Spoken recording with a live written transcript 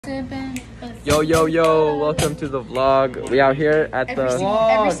Yo, welcome to the vlog. We out here at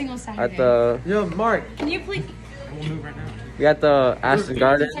every single Saturday. Yo, Mark. Can you please? We'll move right now. We at the Aston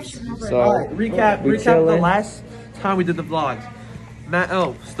Gardens. So Recap the chilling. last time we did the vlogs. Matt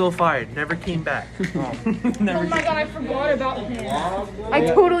O, still fired, never came back. Oh my god, I forgot about him. I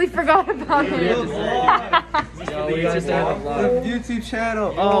totally forgot about him. Yo, we gotta say the vlog. YouTube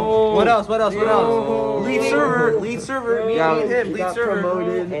channel. What else? Lead server. Yeah, Lead server.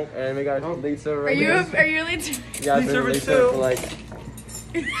 Promoted, and we got lead server. Are you lead server? Yeah, lead server lead too? server for like.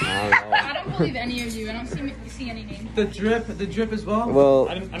 I I don't believe any of you. I don't see any names. The drip as well. don't know. Well,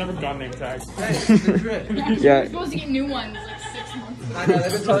 I never got name tags. The drip. yeah. We're supposed to get new ones like 6 months. I know,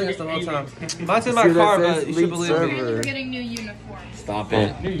 they've been telling us the whole time. Mine's in my See, car, that but says you lead should believe me. Apparently server. we're getting new uniforms. Stop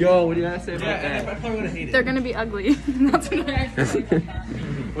it. Yo, what do you gotta say about that? I probably would have hated They're gonna be ugly. That's what I have to say about that.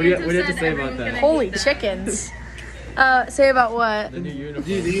 What do you have to say about that? Holy chickens. Say about what? The new uniform.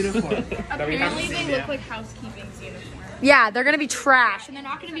 Dude, the uniform. Apparently they look like housekeeping's uniform. Yeah, they're gonna be trash. And they're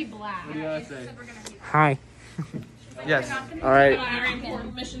not gonna be black. What do you gotta say? Hi. Yes. All right. Very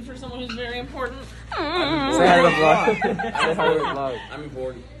important mission for someone who's very important. Say hi to the vlog. Say hi to the vlog. I'm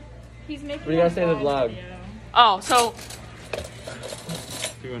important. He's making What do you gotta say to the vlog? Oh, so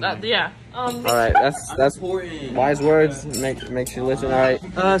yeah. All right, that's wise words. Makes you listen. All right.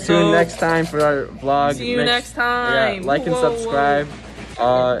 See you next time for our vlog. See you next time. Yeah, like and Whoa, subscribe.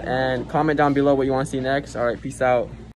 And comment down below what you want to see next. All right, peace out.